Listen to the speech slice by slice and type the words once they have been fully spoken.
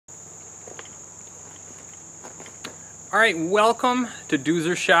Alright, welcome to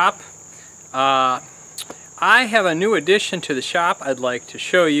Doozer Shop. I have a new addition to the shop I'd like to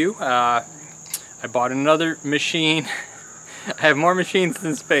show you. I bought another machine. I have more machines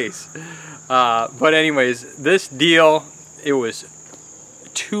than space. But anyways, this deal, it was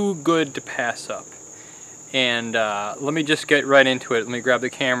too good to pass up. And let me just get right into it. Let me grab the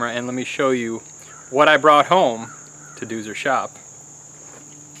camera and let me show you what I brought home to Doozer Shop.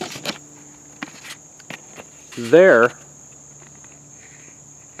 There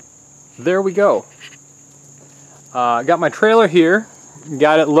we go. Got my trailer here,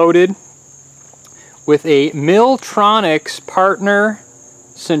 got it loaded with a Milltronics Partner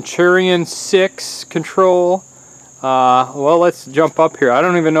Centurion 6 control. Well, let's jump up here. I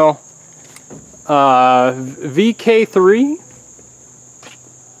don't even know. VK3.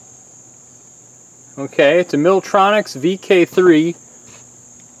 Okay, it's a Milltronics VK3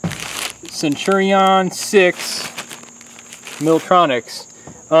 Centurion 6 Milltronics.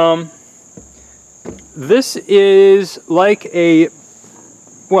 This is like a,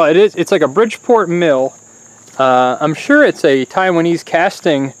 well, it's like a Bridgeport mill. I'm sure it's a Taiwanese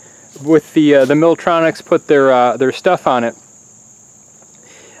casting with the Milltronics put their stuff on it.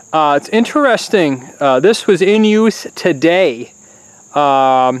 It's interesting. This was in use today,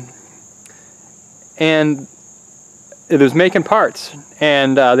 and it was making parts,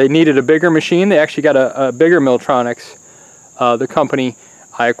 and they needed a bigger machine. They actually got a bigger Milltronics, the company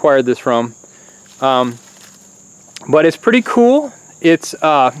I acquired this from. But it's pretty cool. It's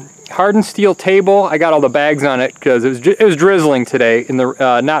hardened steel table. I got all the bags on it because it was drizzling today, in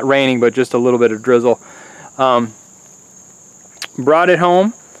the not raining, but just a little bit of drizzle. Brought it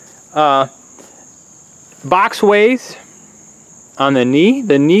home. Boxways on the knee.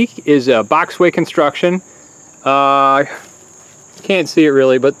 The knee is a boxway construction. Can't see it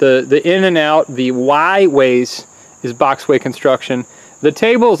really, but the in and out, the Y ways is boxway construction. The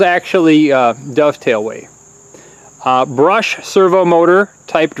table is actually dovetail way. Brush servo motor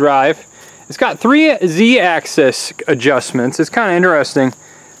type drive. It's got 3 Z-axis adjustments. It's kind of interesting.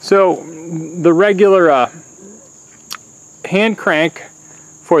 So the regular hand crank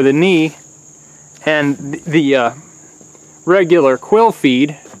for the knee and the regular quill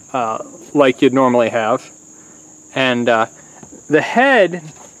feed like you'd normally have. And the head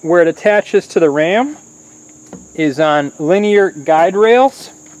where it attaches to the ram is on linear guide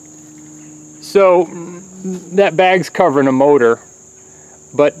rails. So that bag's covering a motor,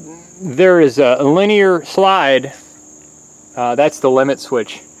 but there is a linear slide. That's the limit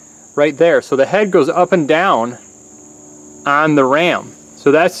switch right there. So the head goes up and down on the ram.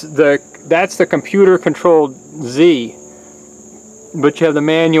 So that's the computer controlled Z, but you have the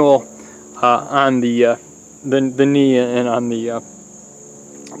manual on the knee and on the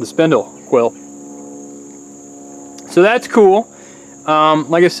spindle quill. So that's cool.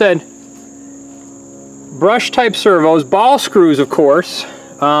 Like I said, brush type servos, ball screws, of course.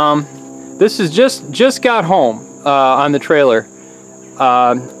 This is just got home on the trailer.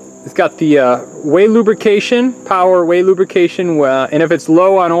 It's got the way lubrication, power way lubrication, and if it's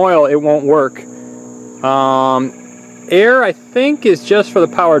low on oil, it won't work. Air, I think, is just for the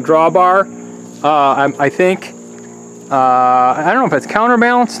power drawbar. I think. I don't know if it's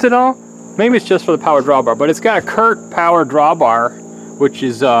counterbalanced at all. Maybe it's just for the power drawbar, but it's got a Kurt power drawbar, which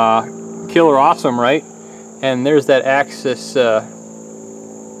is killer awesome, right? And there's that axis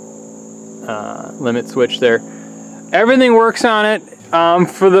limit switch there. Everything works on it.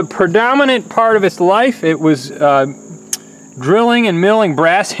 For the predominant part of its life, it was drilling and milling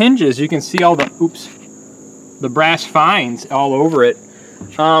brass hinges. You can see all the, the brass fines all over it.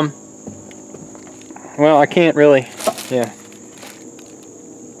 Well, I can't really, yeah.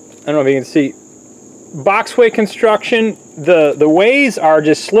 I don't know if you can see. Boxway construction, the ways are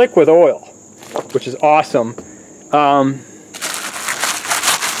just slick with oil, which is awesome.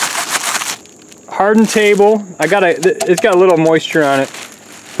 Hardened table. It's got a little moisture on it,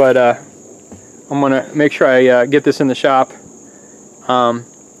 but I'm gonna make sure I get this in the shop.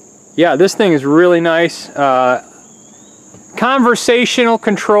 Yeah, this thing is really nice. Conversational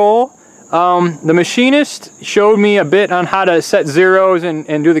control. The machinist showed me a bit on how to set zeros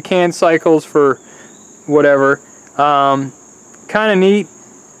and do the can cycles for whatever. Kind of neat.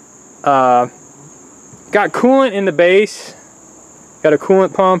 Got coolant in the base. Got a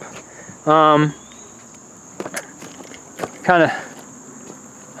coolant pump. Kind of,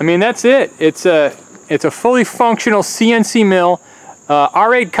 I mean, that's it. It's a fully functional CNC mill.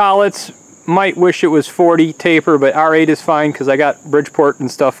 R8 collets. Might wish it was 40 taper, but R8 is fine because I got Bridgeport and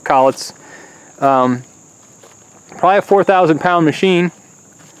stuff collets. Probably a 4,000 pound machine.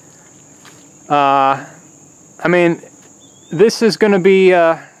 I mean, this is going to be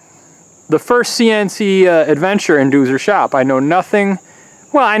the first CNC adventure in Doozer shop. I know nothing.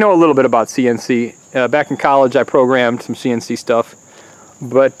 Well, I know a little bit about CNC. Back in college, I programmed some CNC stuff.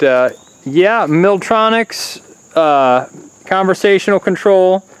 But yeah, Milltronics, conversational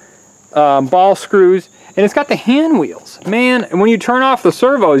control, ball screws, and it's got the hand wheels. Man, and when you turn off the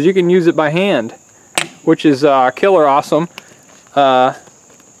servos, you can use it by hand, which is killer awesome. Yeah,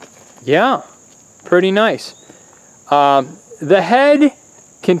 pretty nice. The head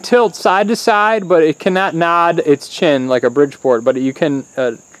can tilt side to side, but it cannot nod its chin like a Bridgeport, but you can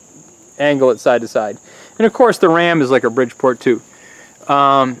angle it side to side. And of course the ram is like a Bridgeport too.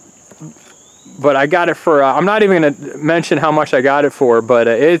 But I got it for, I'm not even going to mention how much I got it for, but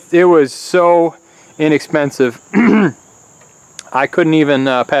it was so inexpensive. I couldn't even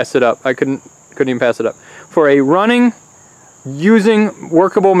pass it up. I couldn't even pass it up. For a running, using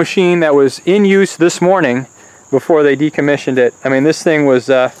workable machine that was in use this morning before they decommissioned it. I mean, this thing was...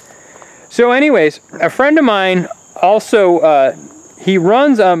 So anyways, a friend of mine also, he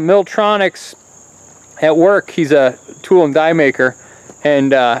runs a Milltronics at work. He's a tool and die maker,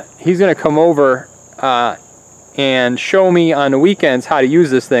 and he's going to come over and show me on the weekends how to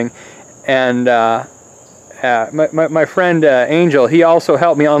use this thing. And my friend Angel, he also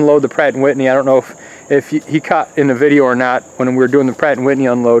helped me unload the Pratt & Whitney. I don't know if he caught in the video or not when we were doing the Pratt & Whitney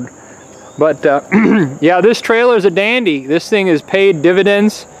unload. But yeah, this trailer is a dandy. This thing has paid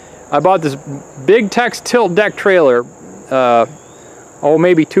dividends. I bought this big Tex tilt deck trailer, oh,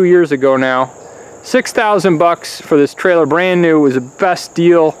 maybe 2 years ago now. 6,000 bucks for this trailer, brand new. It was the best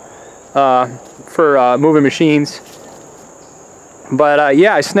deal for moving machines. But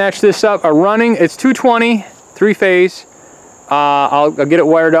yeah, I snatched this up. Running, it's 220, 3-phase. I'll get it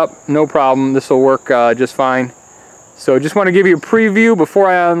wired up, no problem. This will work just fine. So just want to give you a preview before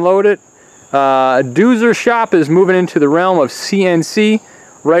I unload it. Doozer shop is moving into the realm of CNC,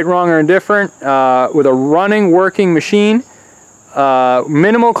 right, wrong, or indifferent, with a running, working machine.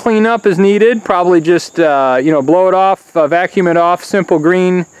 Minimal cleanup is needed. Probably just you know, blow it off, vacuum it off, simple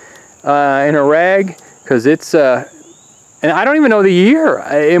green in a rag, because it's and I don't even know the year.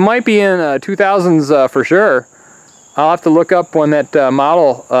 It might be in 2000s for sure. I'll have to look up when that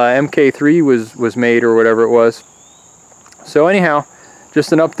model MK3 was made or whatever it was. So anyhow,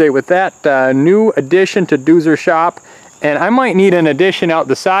 just an update with that. New addition to Doozer shop. And I might need an addition out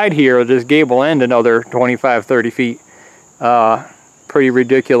the side here, this gable end, another 25-30 feet. Pretty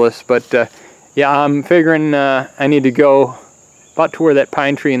ridiculous. But yeah, I'm figuring I need to go about to where that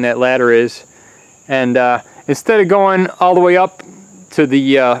pine tree and that ladder is. And instead of going all the way up to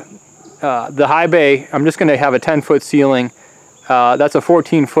the high bay, I'm just going to have a 10-foot ceiling. That's a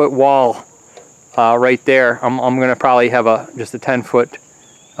 14-foot wall right there. I'm going to probably have just a 10-foot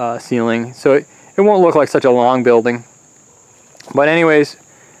ceiling, so it won't look like such a long building. But anyways,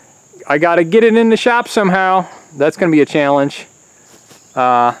 I got to get it in the shop somehow. That's going to be a challenge.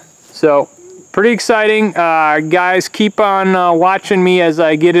 So pretty exciting. Guys, keep on watching me as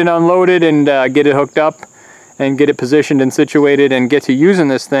I get it unloaded and get it hooked up and get it positioned and situated and get to using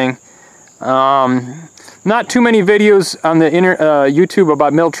this thing. Not too many videos on the YouTube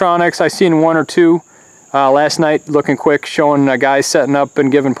about Milltronics. I seen one or two last night, looking quick, showing guys setting up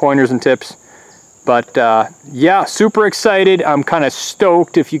and giving pointers and tips. But yeah, super excited. I'm kind of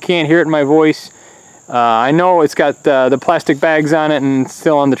stoked if you can't hear it in my voice. I know it's got the plastic bags on it and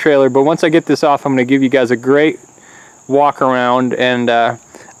still on the trailer, but once I get this off, I'm going to give you guys a great walk around. And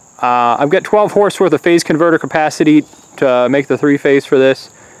I've got 12 horse worth of phase converter capacity to make the 3-phase for this.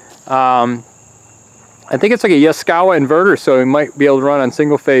 I think it's like a Yaskawa inverter, so we might be able to run on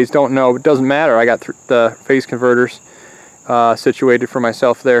single phase. Don't know. It doesn't matter. I got the phase converters situated for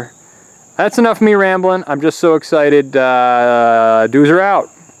myself there. That's enough of me rambling. I'm just so excited. Doozer out.